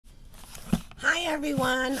Hi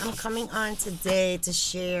everyone, I'm coming on today to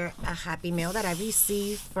share a happy mail that I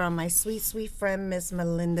received from my sweet friend Miss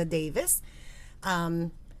Melinda Davis.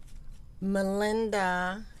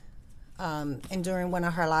 Melinda, and during one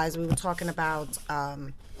of her lives we were talking about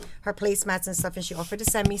her placemats and stuff, and she offered to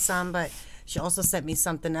send me some, but she also sent me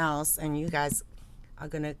something else, and you guys are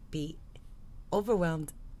gonna be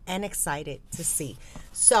overwhelmed and excited to see.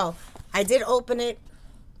 So I did open it.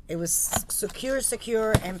 It was secure,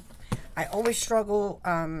 and I always struggle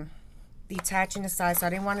detaching the side, so I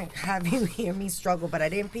didn't want to have you hear me struggle, but I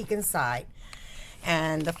didn't peek inside.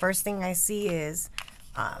 And the first thing I see is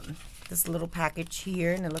this little package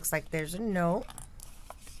here, and it looks like there's a note.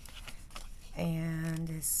 And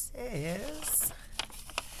this is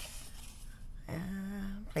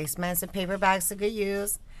placemats and paper bags to good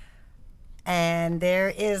use. And there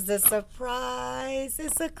is the surprise.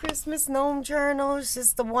 It's a Christmas gnome journal. It's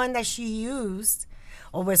just the one that she used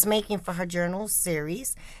or was making for her journal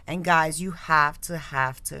series. And guys, you have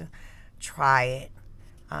to try it.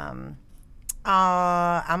 I'm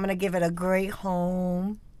gonna give it a great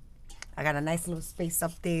home. I got a nice little space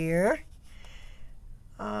up there.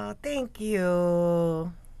 Oh, thank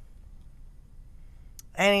you.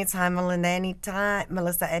 Anytime, Melinda, anytime.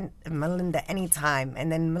 Melinda, anytime.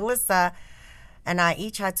 And then Melissa and I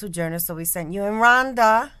each had 2 journals, so we sent you and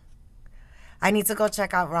Rhonda. I need to go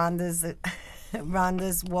check out Rhonda's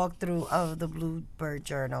walkthrough of the Bluebird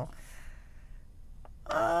journal.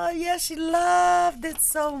 Oh, yeah, she loved it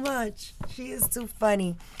so much. She is too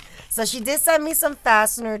funny. So she did send me some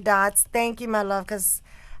fastener dots. Thank you, my love, because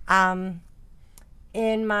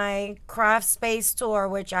in my craft space tour,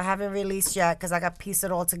 which I haven't released yet because I got to piece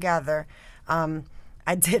it all together,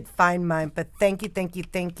 I did find mine, but thank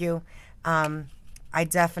you. I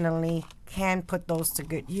definitely can put those to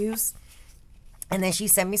good use. And then she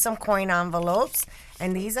sent me some coin envelopes,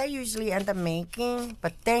 and these I usually end up making,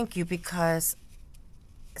 but thank you, because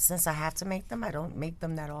since I have to make them, I don't make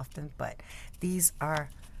them that often, but these are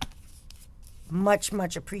much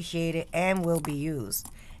appreciated and will be used.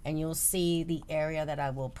 And you'll see the area that I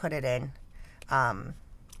will put it in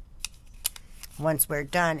once we're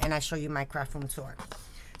done and I show you my craft room tour.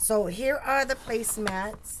 So here are the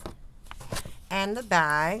placemats and the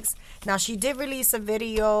bags. Now, she did release a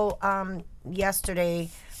video yesterday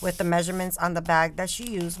with the measurements on the bag that she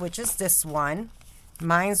used, which is this one.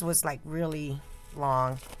 Mine's was like really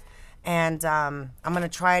long. And I'm going to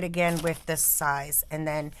try it again with this size. And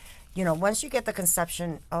then, you know, once you get the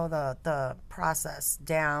conception or the process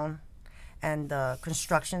down and the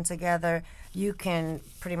construction together, you can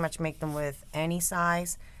pretty much make them with any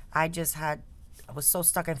size. I was so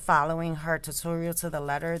stuck in following her tutorial to the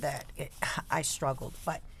letter that I struggled,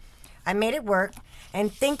 but I made it work.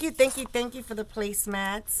 And thank you for the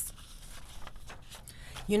placemats.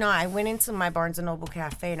 You know, I went into my Barnes & Noble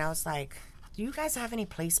cafe and I was like, do you guys have any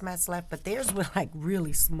placemats left? But theirs were like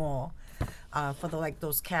really small. For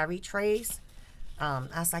those carry trays. I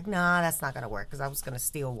was like, nah, that's not gonna work, because I was gonna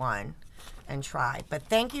steal one and try. But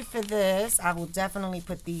thank you for this. I will definitely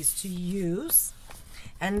put these to use.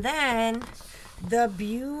 And then the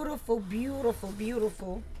beautiful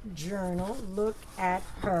journal. Look at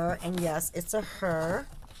her. And yes, it's a her.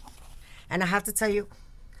 And I have to tell you,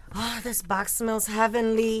 oh, this box smells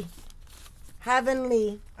heavenly.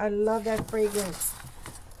 I love that fragrance.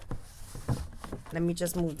 Let me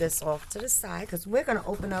just move this off to the side, because we're going to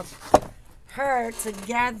open up her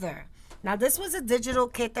together. Now, this was a digital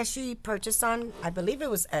kit that she purchased on, I believe it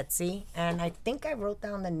was Etsy. And I think I wrote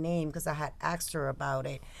down the name because I had asked her about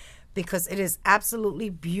it, because it is absolutely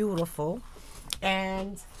beautiful.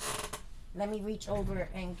 And let me reach over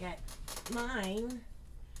and get mine.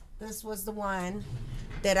 This was the one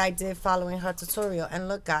that I did following her tutorial. And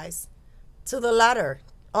look, guys, to the letter,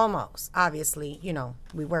 almost. Obviously, you know,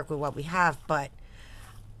 we work with what we have, but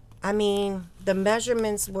I mean, the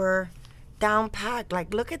measurements were down packed.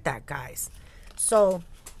 Like, look at that, guys. So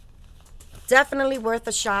definitely worth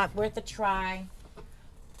a shot, worth a try.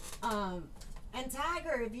 And tag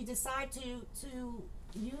her if you decide to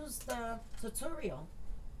use the tutorial.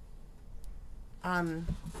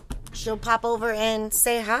 She'll pop over and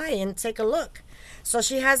say hi and take a look. So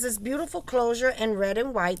she has this beautiful closure in red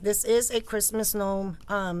and white. This is a Christmas gnome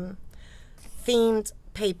themed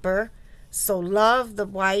paper. So love the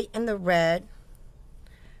white and the red.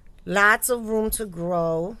 Lots of room to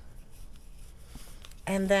grow.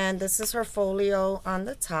 And then this is her folio on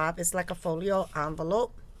the top. It's like a folio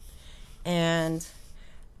envelope. And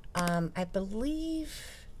I believe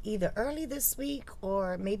either early this week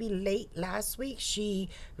or maybe late last week, she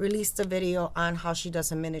released a video on how she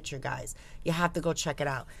does a miniature, guys. You have to go check it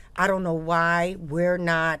out. I don't know why we're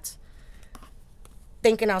not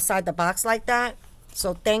thinking outside the box like that.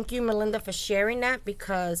 So thank you, Melinda, for sharing that,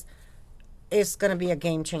 because it's going to be a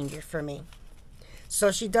game changer for me.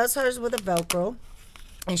 So she does hers with a Velcro,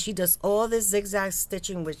 and she does all this zigzag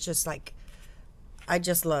stitching, which just like, I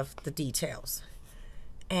just love the details.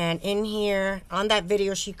 And in here, on that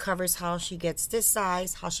video, she covers how she gets this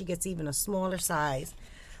size, how she gets even a smaller size.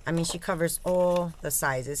 I mean, she covers all the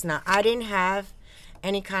sizes. Now, I didn't have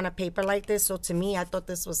any kind of paper like this, so to me, I thought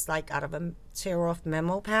this was like out of a tear-off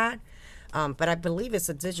memo pad, but I believe it's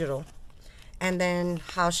a digital. And then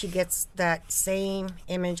how she gets that same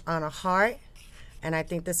image on a heart, and I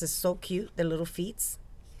think this is so cute, the little feet.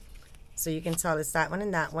 So you can tell it's that one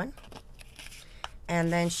and that one.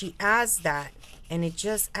 And then she adds that, and it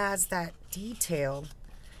just adds that detail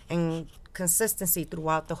and consistency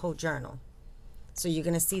throughout the whole journal. So you're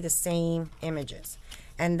going to see the same images.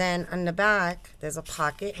 And then on the back, there's a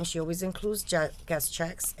pocket, and she always includes guest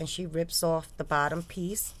checks, and she rips off the bottom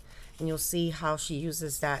piece. And you'll see how she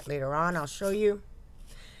uses that later on. I'll show you.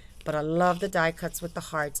 But I love the die cuts with the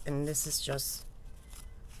hearts, and this is just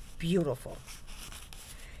beautiful.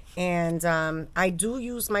 And I do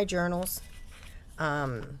use my journals.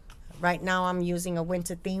 Right now I'm using a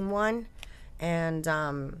winter theme one, and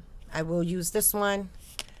I will use this one.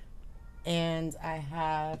 And I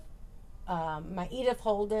have my Edith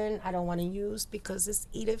Holden I don't want to use because it's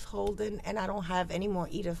Edith Holden, and I don't have any more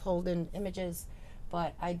Edith Holden images,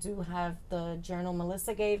 but I do have the journal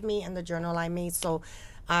Melissa gave me and the journal I made. So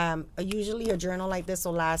usually a journal like this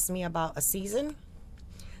will last me about a season.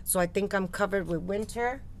 So I think I'm covered with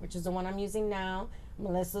winter, which is the one I'm using now.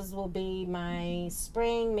 Melissa's will be my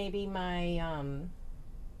spring, maybe my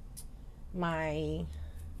my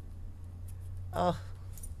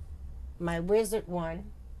wizard one.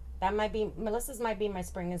 That might be, Melissa's might be my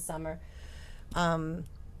spring and summer.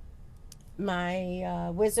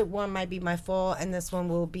 My wizard one might be my fall, and this one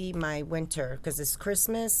will be my winter because it's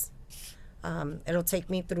Christmas. It'll take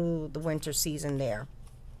me through the winter season there.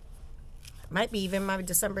 Might be even my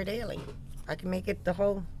December daily. I can make it I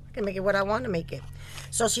can make it what I want to make it.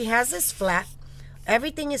 So she has this flap.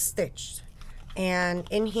 Everything is stitched. And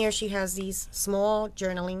in here she has these small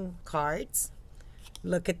journaling cards.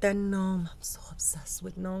 Look at that gnome. I'm so obsessed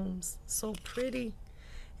with gnomes. So pretty.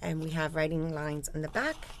 And we have writing lines on the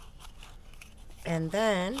back. And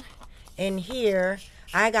then in here,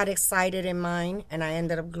 I got excited in mine and I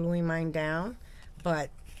ended up gluing mine down. But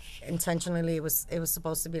intentionally it was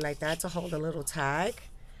supposed to be like that, to hold a little tag.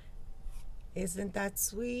 Isn't that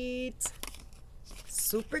sweet?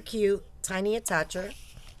 Super cute. Tiny attacher.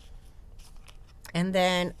 And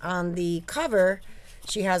then on the cover,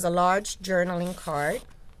 she has a large journaling card.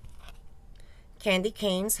 Candy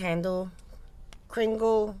Canes handle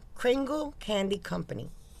Kringle Candy Company.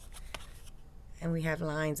 And we have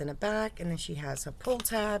lines in the back, and then she has her pull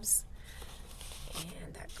tabs.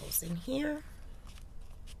 And that goes in here.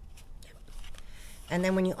 Yep. And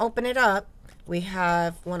then when you open it up, we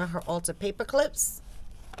have one of her Ulta paper clips.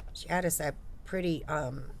 She added that pretty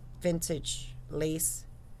vintage lace.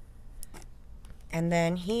 And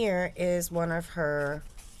then here is one of her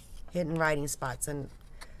hidden writing spots. And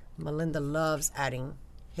Melinda loves adding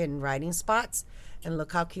hidden writing spots. And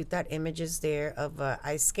look how cute that image is there of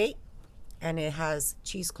ice skate. And it has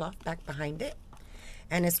cheesecloth back behind it.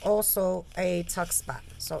 And it's also a tuck spot.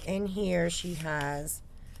 So in here she has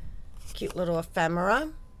cute little ephemera.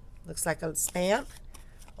 Looks like a stamp.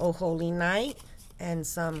 Oh Holy Night. And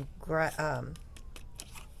some graph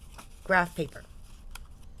paper.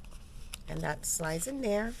 And that slides in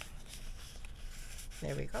there.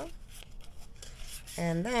 There we go.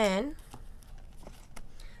 And then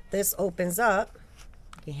this opens up.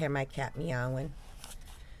 You can hear my cat meowing.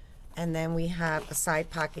 And then we have a side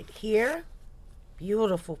pocket here.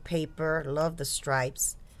 Beautiful paper. Love the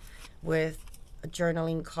stripes. With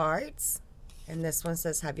journaling cards. And this one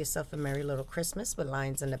says, have yourself a merry little Christmas, with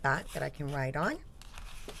lines in the back that I can write on.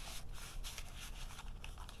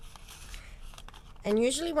 And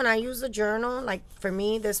usually when I use a journal, like for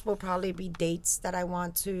me, this will probably be dates that I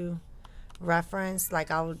want to reference. Like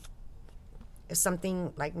if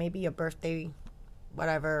something like maybe a birthday,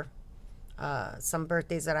 whatever, some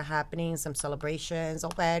birthdays that are happening, some celebrations, a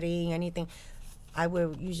wedding, anything, I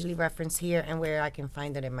will usually reference here and where I can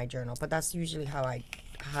find it in my journal. But that's usually how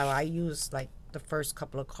I use like the first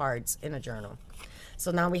couple of cards in a journal.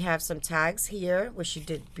 So now we have some tags here where she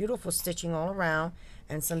did beautiful stitching all around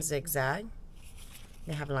and some zigzag.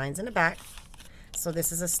 They have lines in the back. So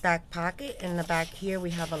this is a stacked pocket. In the back here we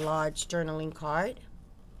have a large journaling card.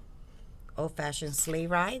 Old-fashioned sleigh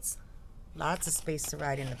rides. Lots of space to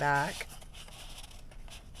ride in the back.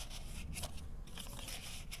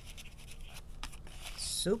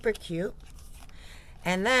 Super cute.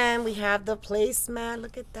 And then we have the placemat.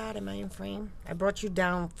 Look at that. Am I in frame? I brought you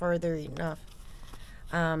down further enough.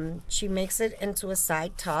 She makes it into a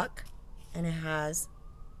side tuck, and it has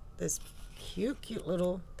this cute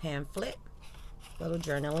little pamphlet, little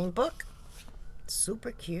journaling book.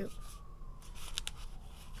 Super cute.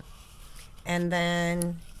 And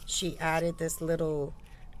then she added this little,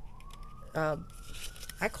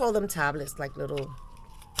 I call them tablets, like little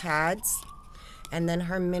pads. And then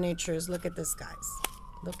her miniatures. Look at this, guys.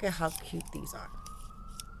 Look at how cute these are.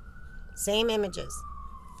 Same images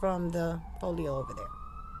from the folio over there.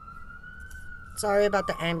 Sorry about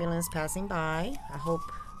the ambulance passing by. I hope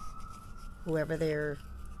whoever they're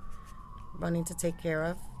running to take care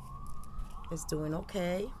of is doing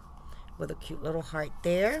okay. With a cute little heart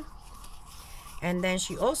there. And then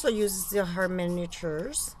she also uses her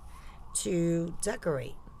miniatures to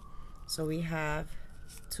decorate. So we have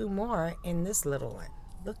 2 more in this little one.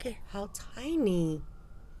 Look at how tiny.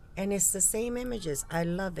 And it's the same images. I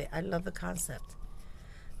love it. I love the concept.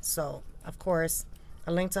 So, of course,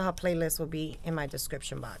 a link to her playlist will be in my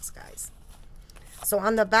description box, guys. So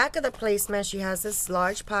on the back of the placemat, she has this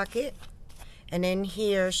large pocket. And in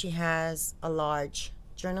here, she has a large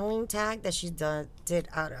journaling tag that she did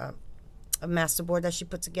out of a masterboard that she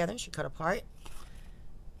put together. She cut apart.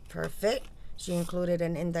 Perfect. She included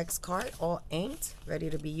an index card, all inked,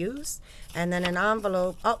 ready to be used. And then an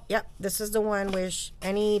envelope. Oh, yep. This is the one where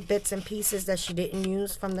any bits and pieces that she didn't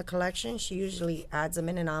use from the collection, she usually adds them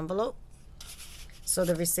in an envelope. So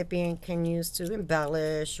the recipient can use to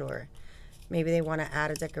embellish, or maybe they want to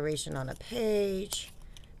add a decoration on a page.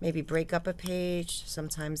 Maybe break up a page.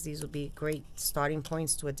 Sometimes these will be great starting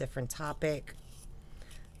points to a different topic.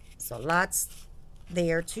 So lots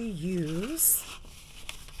there to use.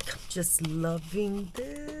 I'm just loving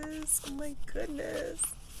this. Oh my goodness.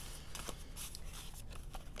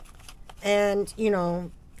 And, you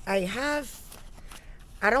know, I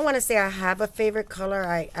don't want to say I have a favorite color.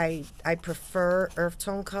 I prefer earth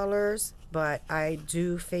tone colors, but I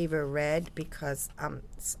do favor red because I'm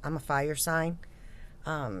a fire sign.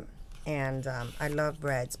 I love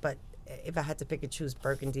reds, but if I had to pick and choose,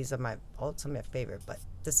 burgundies are my ultimate favorite, but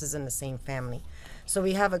this is in the same family. So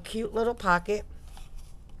we have a cute little pocket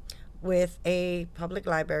with a public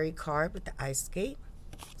library card with the ice skate.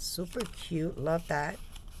 Super cute. Love that.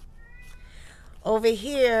 Over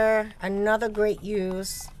here, another great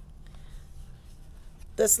use.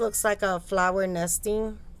 This looks like a flower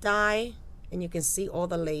nesting die, and you can see all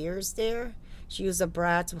the layers there. She used a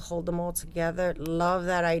brad to hold them all together. Love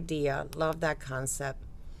that idea. Love that concept.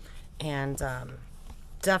 And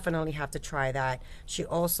definitely have to try that. She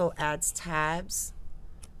also adds tabs.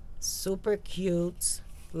 Super cute.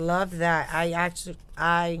 Love that. I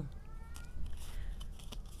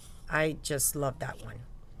just love that one.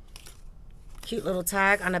 Cute little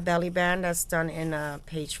tag on a belly band that's done in a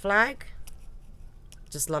page flag.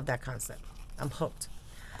 Just love that concept. I'm hooked.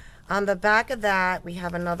 On the back of that, we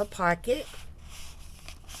have another pocket.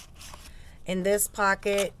 In this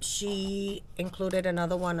pocket, she included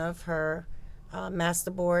another one of her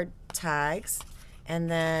masterboard tags. And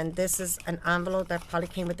then this is an envelope that probably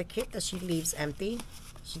came with the kit that she leaves empty.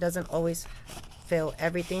 She doesn't always fill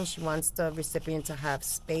everything. She wants the recipient to have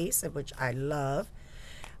space, which I love.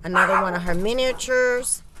 Another one of her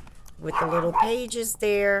miniatures with the little pages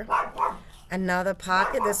there. Another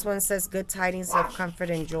pocket. This one says good tidings of comfort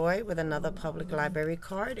and joy with another public library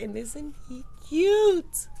card. And isn't he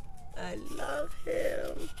cute? I love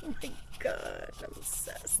him. Oh my God, I'm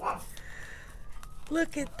obsessed.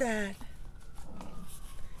 Look at that.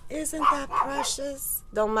 Isn't that precious?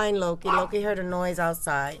 Don't mind Loki. Loki heard a noise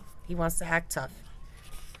outside. He wants to act tough.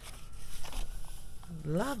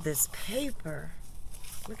 Love this paper.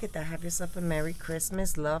 Look at that. Have yourself a Merry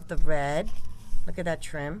Christmas. Love the red. Look at that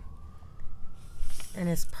trim. And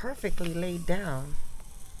it's perfectly laid down.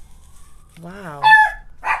 Wow.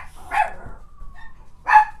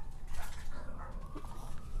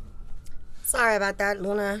 Sorry about that.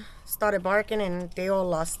 Luna started barking and they all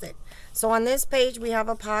lost it. So on this page we have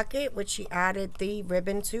a pocket which she added the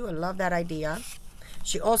ribbon to. I love that idea.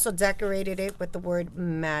 She also decorated it with the word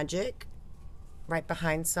magic right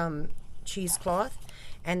behind some cheesecloth.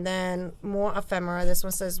 And then more ephemera. This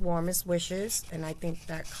one says warmest wishes, and I think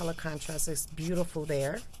that color contrast is beautiful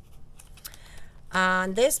there.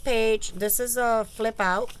 On this page, this is a flip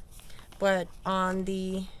out, but on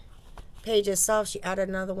the page itself she added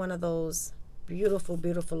another one of those beautiful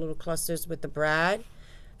little clusters with the brad,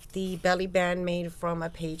 the belly band made from a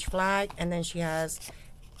page flag, and then she has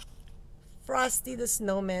Frosty the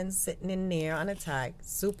Snowman sitting in there on a tag.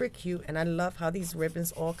 Super cute, and I love how these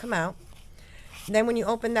ribbons all come out. Then when you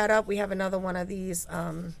open that up, we have another one of these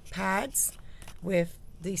pads with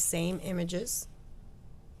these same images.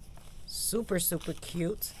 Super, super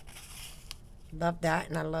cute. Love that,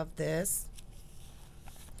 and I love this.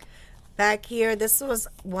 Back here, this was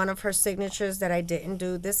one of her signatures that I didn't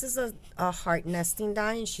do. This is a heart nesting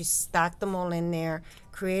die, and she stacked them all in there,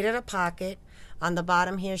 created a pocket. On the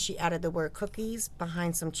bottom here, she added the word cookies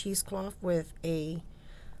behind some cheesecloth with a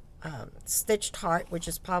stitched heart, which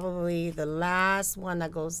is probably the last one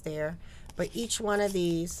that goes there. But each one of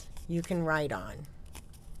these you can write on.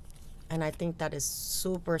 And I think that is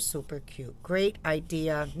super, super cute. Great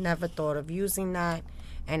idea. Never thought of using that.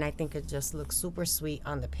 And I think it just looks super sweet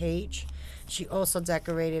on the page. She also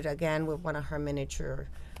decorated again with one of her miniature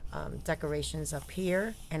decorations up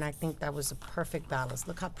here. And I think that was a perfect balance.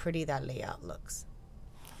 Look how pretty that layout looks.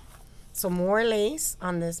 So more lace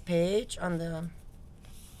on this page, on the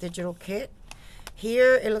digital kit.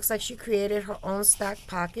 Here it looks like she created her own stack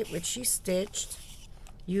pocket, which she stitched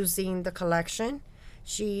using the collection.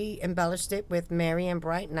 She embellished it with Merry and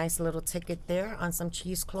Bright. Nice little ticket there on some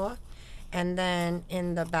cheesecloth. And then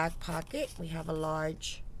in the back pocket, we have a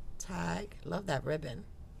large tag. Love that ribbon.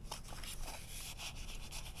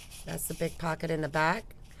 That's the big pocket in the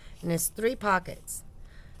back. And it's 3 pockets.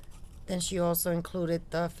 Then she also included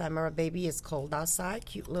the ephemera Baby It's Cold Outside.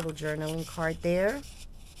 Cute little journaling card there.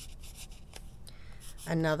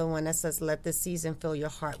 Another one that says, let this season fill your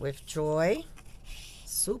heart with joy.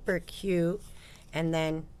 Super cute. And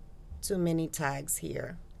then 2 mini tags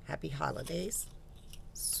here. Happy holidays.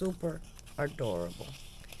 Super adorable.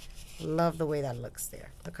 Love the way that looks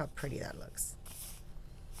there. Look how pretty that looks.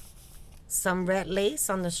 Some red lace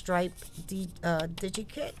on the stripe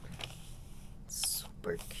DigiKit.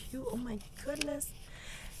 Super cute. Oh my goodness.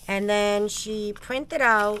 And then she printed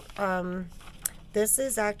out, this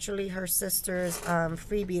is actually her sister's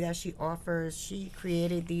freebie that she offers. She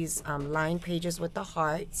created these line pages with the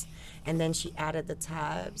hearts. And then she added the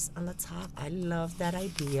tabs on the top. I love that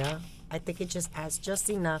idea. I think it just adds just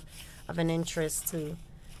enough of an interest to,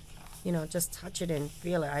 you know, just touch it and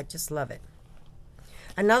feel it. I just love it.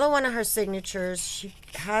 Another one of her signatures, she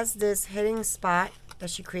has this hidden spot that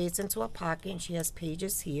she creates into a pocket. And she has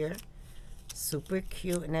pages here. Super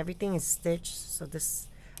cute. And everything is stitched. So this,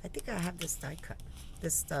 I think I have this die cut.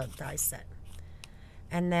 This die set.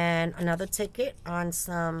 And then another ticket on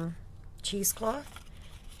some cheesecloth.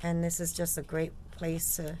 And this is just a great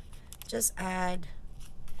place to just add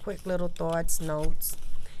quick little thoughts, notes.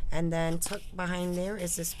 And then tucked behind there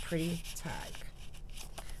is this pretty tag.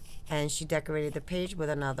 And she decorated the page with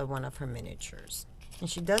another one of her miniatures. And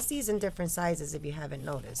she does these in different sizes if you haven't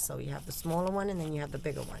noticed. So you have the smaller one and then you have the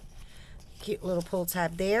bigger one. Cute little pull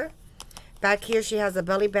tab there. Back here she has a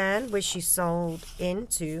belly band which she sewed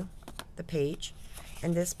into the page.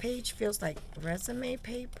 And this page feels like resume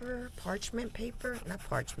paper, parchment paper. Not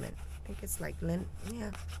parchment. I think it's like lint. Yeah,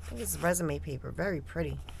 I think it's resume paper. Very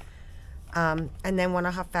pretty. And then one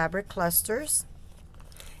of her fabric clusters.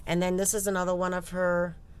 And then this is another one of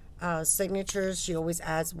her signatures. She always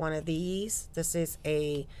adds one of these. This is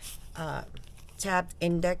a tabbed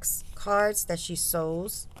index cards that she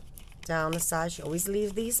sews down the side. She always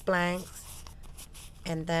leaves these blanks.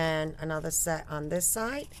 And then another set on this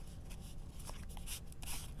side.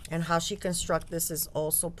 And how she constructs this is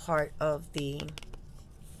also part of the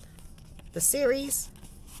series.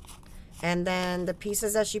 And then the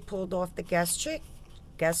pieces that she pulled off the guest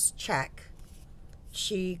check,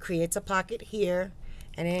 she creates a pocket here.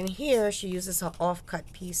 And in here, she uses her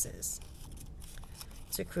off-cut pieces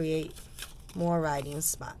to create more writing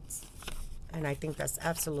spots. And I think that's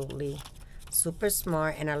absolutely super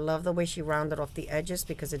smart. And I love the way she rounded off the edges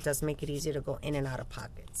because it does make it easier to go in and out of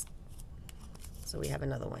pockets. So we have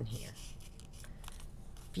another one here.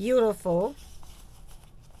 Beautiful.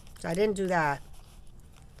 So I didn't do that.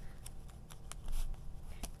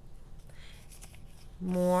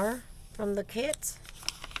 More from the kit.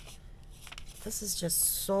 This is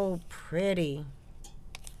just so pretty.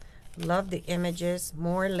 Love the images.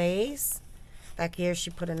 More lace. Back here she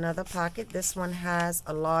put another pocket. This one has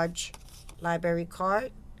a large library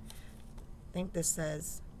card. I think this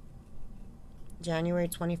says January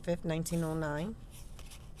 25th, 1909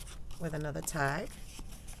 with another tag.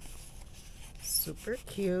 Super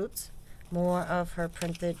cute. More of her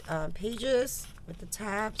printed pages with the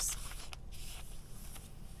tabs.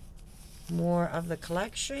 More of the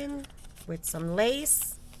collection with some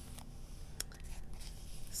lace.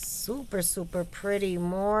 Super, super pretty.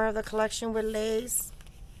 More of the collection with lace.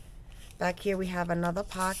 Back here we have another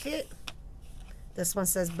pocket. This one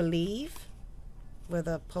says Believe with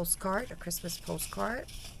a postcard, a Christmas postcard.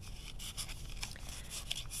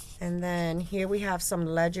 And then here we have some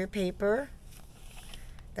ledger paper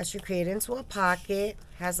that should create into a pocket.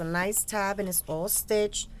 Has a nice tab and it's all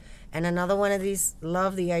stitched. And another one of these,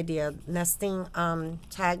 love the idea, nesting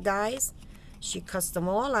tag dies. She cuts them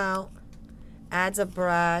all out, adds a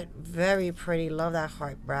brad, very pretty, love that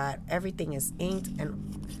heart brad. Everything is inked,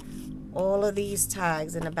 and all of these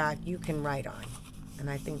tags in the back you can write on. And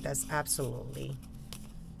I think that's absolutely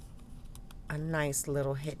a nice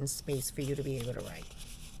little hidden space for you to be able to write.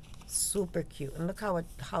 Super cute. And look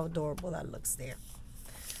how adorable that looks there.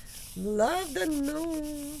 Love the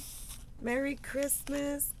new Merry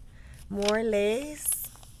Christmas. More lace.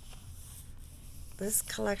 This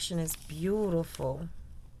collection is beautiful.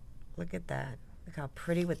 Look at that. Look how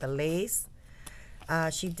pretty with the lace.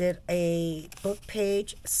 She did a book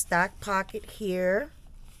page stack pocket here.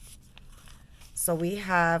 So we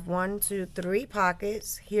have 1, 2, 3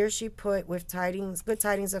 pockets. Here she put with tidings, good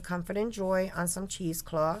tidings of comfort and joy on some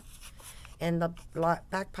cheesecloth. In the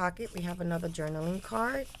back pocket, we have another journaling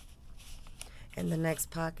card. In the next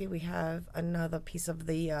pocket, we have another piece of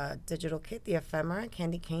the digital kit, the ephemera,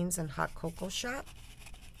 candy canes, and hot cocoa shop.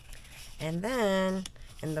 And then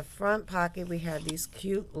in the front pocket, we have these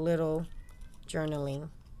cute little journaling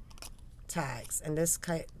tags. And this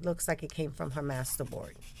looks like it came from her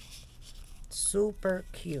masterboard. Super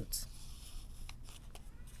cute.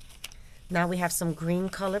 Now we have some green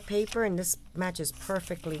color paper, and this matches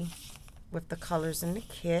perfectly with the colors in the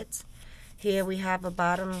kit. Here we have a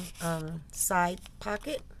bottom side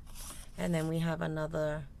pocket, and then we have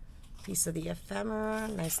another piece of the ephemera,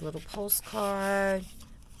 nice little postcard,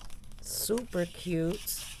 super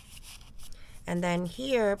cute. And then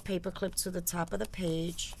here, paper clip to the top of the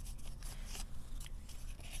page.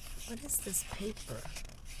 What is this paper?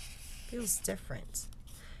 Feels different.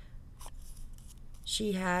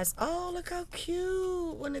 She has, oh, look how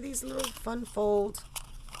cute, one of these little fun fold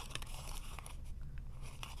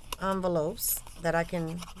envelopes that I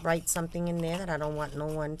can write something in there that I don't want no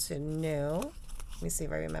one to know. Let me see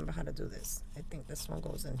if I remember how to do this. I think this one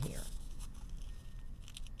goes in here.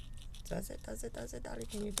 Does it, Dolly?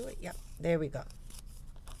 Can you do it? Yep, there we go.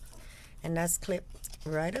 And that's clipped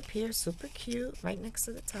right up here, super cute, right next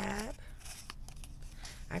to the tab.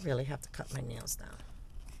 I really have to cut my nails down.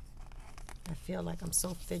 I feel like I'm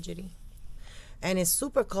so fidgety. And it's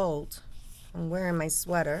super cold. I'm wearing my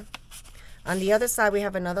sweater. On the other side, we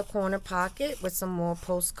have another corner pocket with some more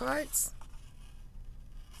postcards.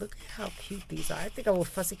 Look at how cute these are. I think I will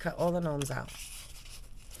fussy cut all the gnomes out.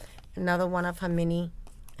 Another one of her mini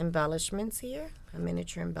embellishments here. Her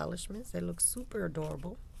miniature embellishments. They look super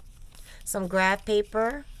adorable. Some graph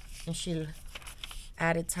paper. And she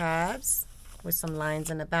added tabs with some lines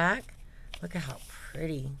in the back. Look at how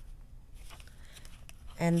pretty.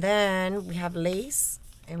 And then we have lace.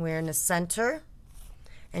 And we're in the center.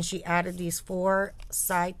 And she added these 4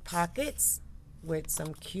 side pockets with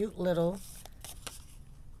some cute little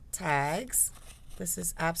tags. This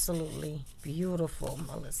is absolutely beautiful,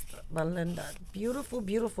 Melinda. Beautiful,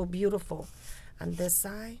 beautiful, beautiful. On this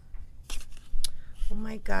side, oh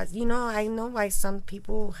my God. You know, I know why some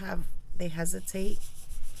people they hesitate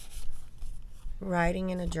writing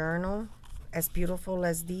in a journal as beautiful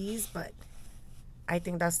as these, but I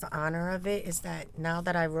think that's the honor of it, is that now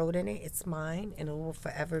that I wrote in it, it's mine and it will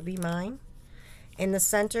forever be mine. In the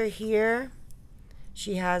center here,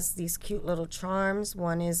 she has these cute little charms.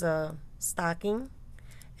 One is a stocking,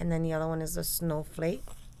 and then the other one is a snowflake.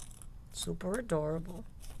 Super adorable.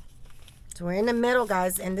 So we're in the middle,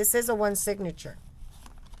 guys, and this is a 1 signature.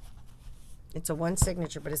 It's a 1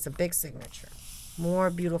 signature, but it's a big signature. More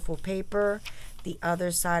beautiful paper. The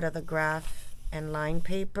other side of the graph and line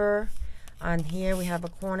paper. On here, we have a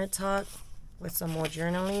corner tuck with some more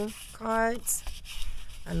journaling cards.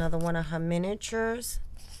 Another one of her miniatures.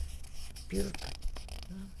 Beautiful.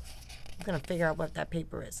 I'm going to figure out what that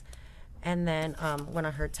paper is. And then one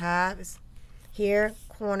of her tabs. Here,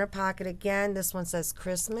 corner pocket again. This one says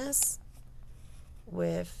Christmas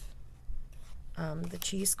with the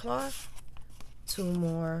cheesecloth. 2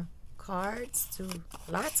 more cards.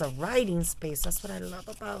 Lots of writing space. That's what I love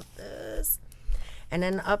about this. And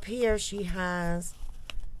then up here she has,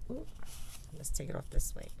 ooh, let's take it off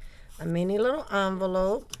this way, a mini little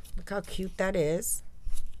envelope. Look how cute that is.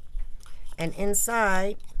 And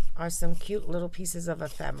inside are some cute little pieces of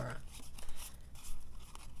ephemera.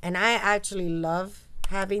 And I actually love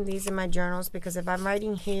having these in my journals, because if I'm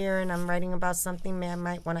writing here and I'm writing about something, I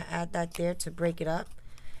might want to add that there to break it up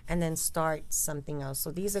and then start something else. So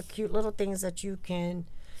these are cute little things that you can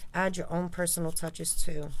add your own personal touches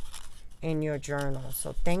to in your journal.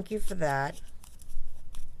 So thank you for that.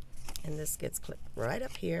 And this gets clipped right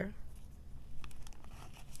up here.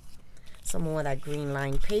 Some more of that green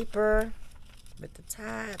line paper with the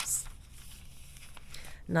tabs.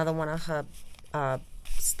 Another one of her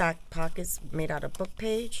stacked pockets made out of book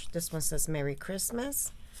page. This one says Merry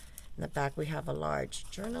Christmas. In the back we have a large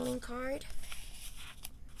journaling card.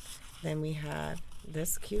 Then we have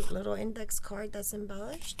this cute little index card that's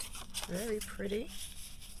embellished. Very pretty.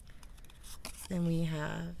 Then we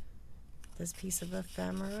have this piece of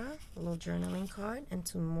ephemera, a little journaling card, and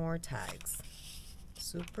 2 more tags.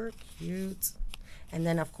 Super cute. And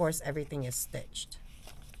then of course everything is stitched.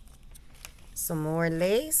 Some more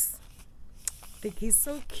lace. I think he's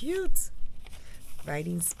so cute.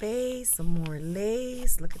 Writing space, some more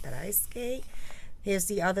lace. Look at that ice skate. Here's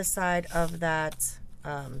the other side of that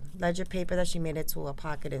ledger paper that she made it to a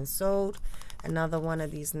pocket and sewed. Another one of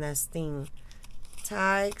these nesting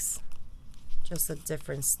tags. Just a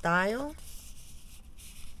different style.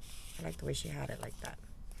 I like the way she had it like that.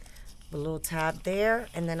 A little tab there.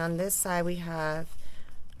 And then on this side we have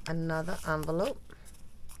another envelope.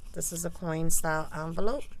 This is a coin style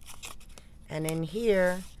envelope. And in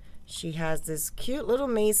here she has this cute little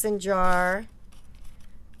mason jar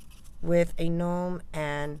with a gnome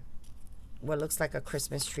and what looks like a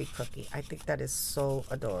Christmas tree cookie. I think that is so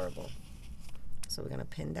adorable. So we're going to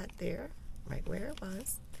pin that there, right where it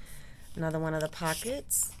was. Another one of the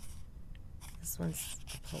pockets. This one's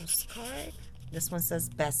a postcard. This one says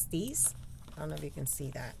Besties. I don't know if you can see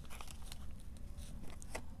that.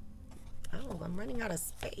 Oh, I'm running out of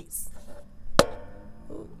space.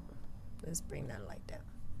 Ooh, let's bring that light down.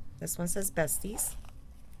 This one says Besties.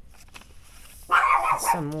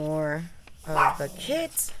 Some more of the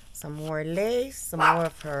kit. Some more lace. Some more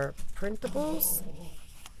of her printables.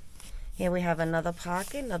 Here we have another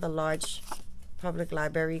pocket, another large public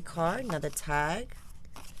library card, another tag.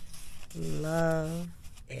 Love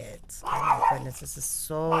it. Oh my goodness, this is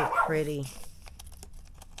so pretty.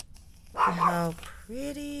 Look at how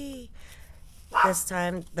pretty. This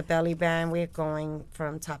time the belly band, we're going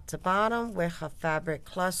from top to bottom with her fabric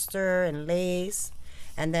cluster and lace.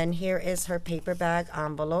 And then here is her paper bag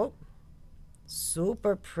envelope.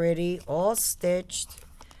 Super pretty, all stitched.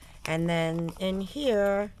 And then in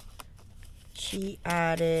here she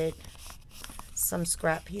added some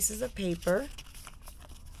scrap pieces of paper.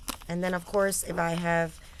 And then of course if I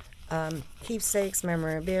have keepsakes,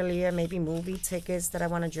 memorabilia, maybe movie tickets that I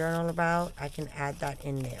want to journal about, I can add that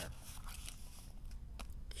in there.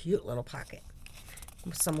 Cute little pocket.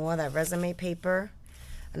 Some more of that resume paper.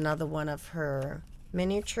 Another one of her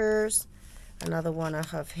miniatures. Another one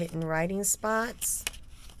of her hidden writing spots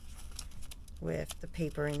with the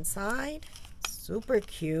paper inside. Super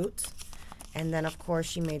cute. And then of course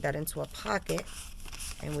she made that into a pocket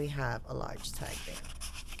and we have a large tag there.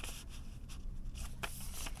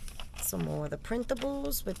 Some more of the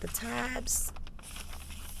printables with the tabs.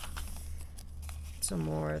 Some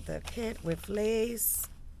more of the kit with lace.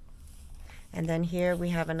 And then here we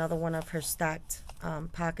have another one of her stacked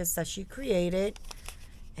pockets that she created.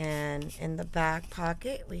 And in the back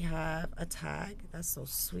pocket we have a tag. That's so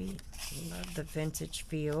sweet. Love the vintage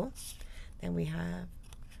feel. Then we have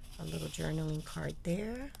a little journaling card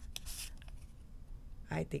there.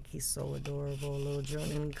 I think he's so adorable. A little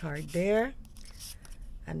journaling card there.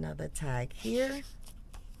 Another tag here.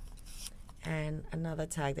 And another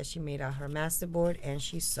tag that she made out her masterboard and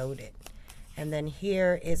she sewed it. And then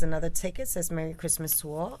here is another ticket. It says Merry Christmas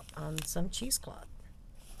to all on some cheesecloth.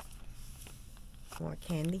 More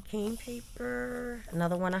candy cane paper.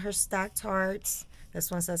 Another one of her stacked hearts.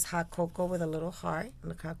 This one says hot cocoa with a little heart.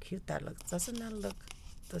 Look how cute that looks. Doesn't that look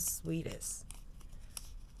the sweetest?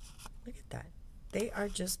 Look at that. They are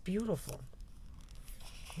just beautiful.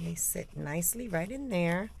 And they sit nicely right in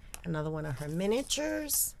there. Another one of her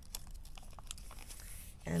miniatures.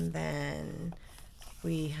 And then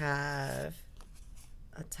we have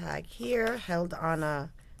a tag here held on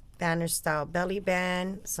a banner style belly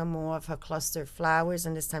band. Some more of her clustered flowers,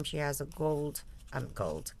 and this time she has a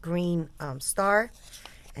green star.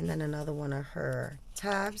 And then another one of her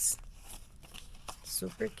tabs.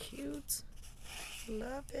 Super cute.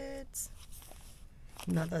 Love it.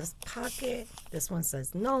 Another pocket. This one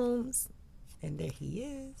says gnomes. And there he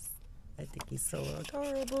is. I think he's so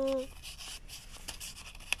adorable.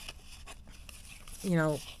 You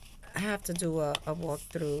know, I have to do a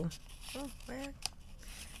walkthrough. Oh, man.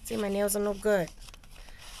 See, my nails are no good.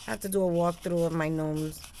 I have to do a walkthrough of my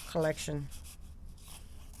gnomes collection.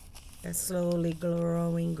 That's slowly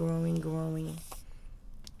growing.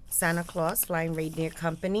 Santa Claus, Flying Reindeer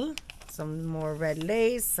Company. Some more red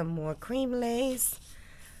lace, some more cream lace.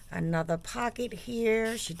 Another pocket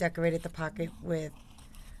here. She decorated the pocket with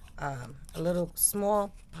a little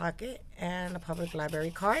small pocket and a public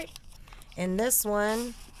library card. In this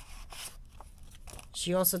one,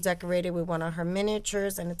 she also decorated with one of her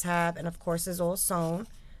miniatures and a tab, and of course is all sewn.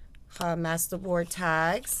 Her masterboard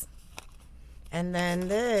tags. And then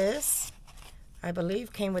this, I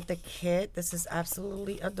believe, came with the kit. This is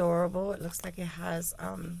absolutely adorable. It looks like it has,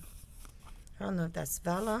 I don't know if that's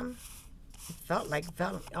vellum. It felt like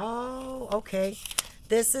vellum. Oh, okay.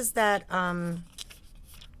 This is that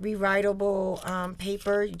rewritable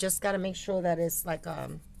paper. You just got to make sure that it's like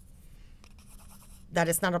that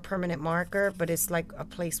it's not a permanent marker, but it's like a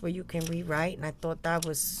place where you can rewrite. And I thought that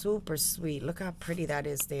was super sweet. Look how pretty that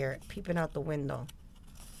is there, peeping out the window.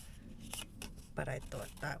 But I thought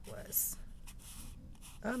that was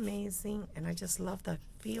amazing, and I just love the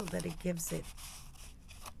feel that it gives it.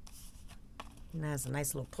 And it has a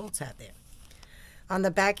nice little pull tab there. On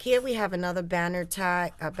the back here, we have another banner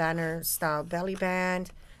tag, a banner style belly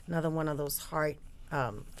band, another one of those heart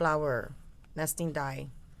flower nesting die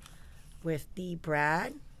with the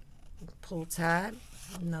brad pull tab,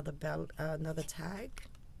 another tag,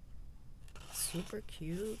 super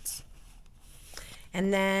cute.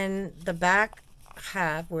 And then the back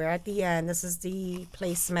half, we're at the end. This is the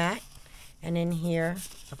placemat, and in here,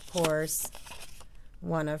 of course,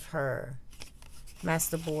 one of her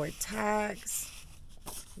masterboard tags,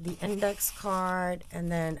 the index card,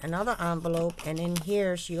 and then another envelope. And in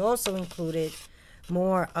here, she also included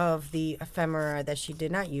more of the ephemera that she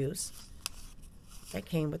did not use that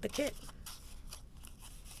came with the kit.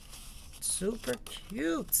 Super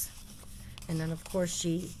cute. And then, of course,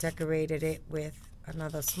 she decorated it with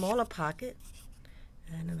another smaller pocket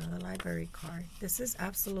and another library card. This is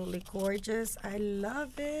absolutely gorgeous. I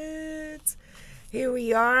love it. Here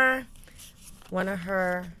we are. One of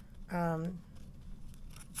her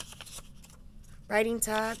writing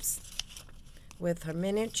tabs with her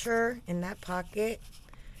miniature in that pocket.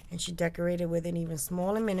 And she decorated with an even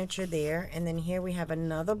smaller miniature there. And then here we have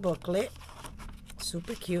another booklet.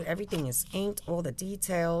 Super cute. Everything is inked, all the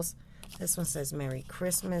details. This one says Merry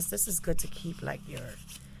Christmas. This is good to keep like your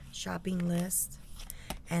shopping list.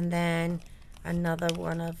 And then another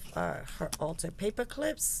one of her altered paper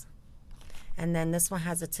clips. And then this one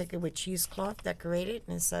has a ticket with cheesecloth decorated,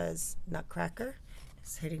 and it says Nutcracker.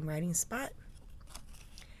 It's hitting writing spot.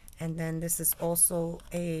 And then this is also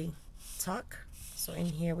a tuck. So in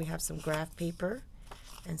here we have some graph paper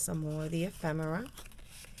and some more of the ephemera.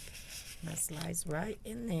 That slides right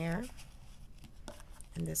in there.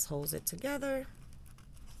 And this holds it together.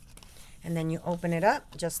 And then you open it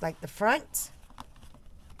up just like the front.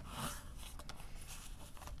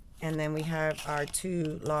 And then we have our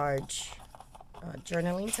two large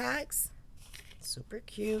journaling tags. Super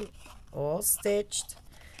cute. All stitched.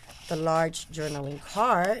 The large journaling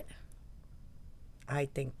card. I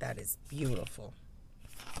think that is beautiful.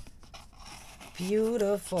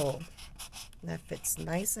 Beautiful. That fits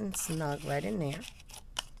nice and snug right in there.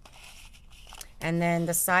 And then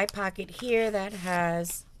the side pocket here that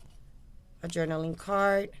has a journaling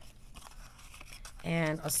card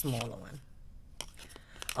and a smaller one.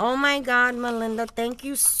 Oh my God, Melinda, thank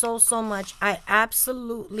you so, so much. I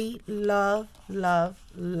absolutely love, love,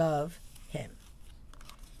 love him.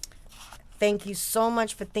 Thank you so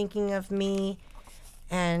much for thinking of me.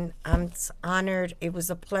 And I'm honored. It was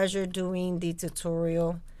a pleasure doing the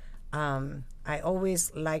tutorial. I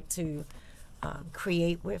always like to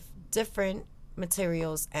create with different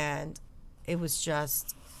materials, and it was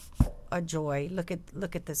just a joy. Look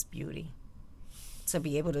at this beauty. To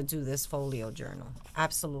be able to do this folio journal.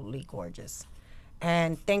 Absolutely gorgeous.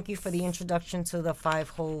 And thank you for the introduction to the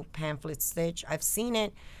 5-hole pamphlet stitch. I've seen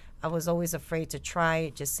it. I was always afraid to try it.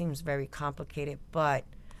 It just seems very complicated, but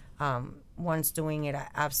once doing it, I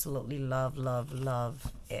absolutely love, love,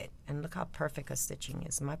 love it. And look how perfect her stitching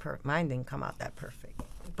is. Mine didn't come out that perfect,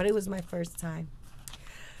 but it was my first time.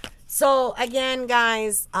 So again,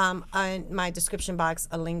 guys, in my description box,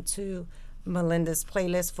 a link to Melinda's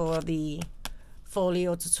playlist for the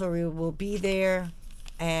folio tutorial will be there.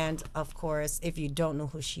 And of course, if you don't know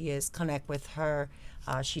who she is, connect with her.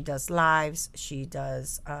 She does lives. She's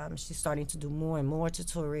starting to do more and more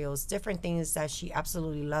tutorials, different things that she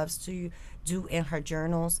absolutely loves to do in her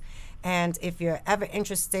journals. And if you're ever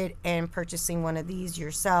interested in purchasing one of these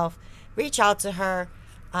yourself, reach out to her.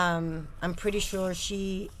 I'm pretty sure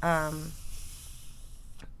she can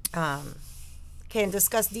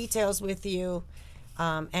discuss details with you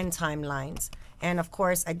and timelines. And of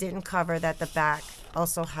course, I didn't cover that the back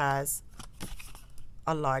also has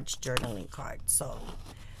a large journaling card. So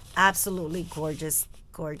absolutely gorgeous,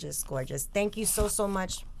 gorgeous, gorgeous. Thank you so, so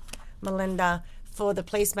much, Melinda, for the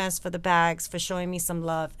placemats, for the bags, for showing me some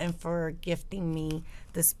love, and for gifting me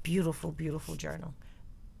this beautiful, beautiful journal.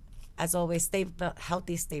 As always, stay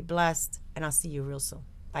healthy, stay blessed, and I'll see you real soon.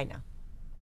 Bye now.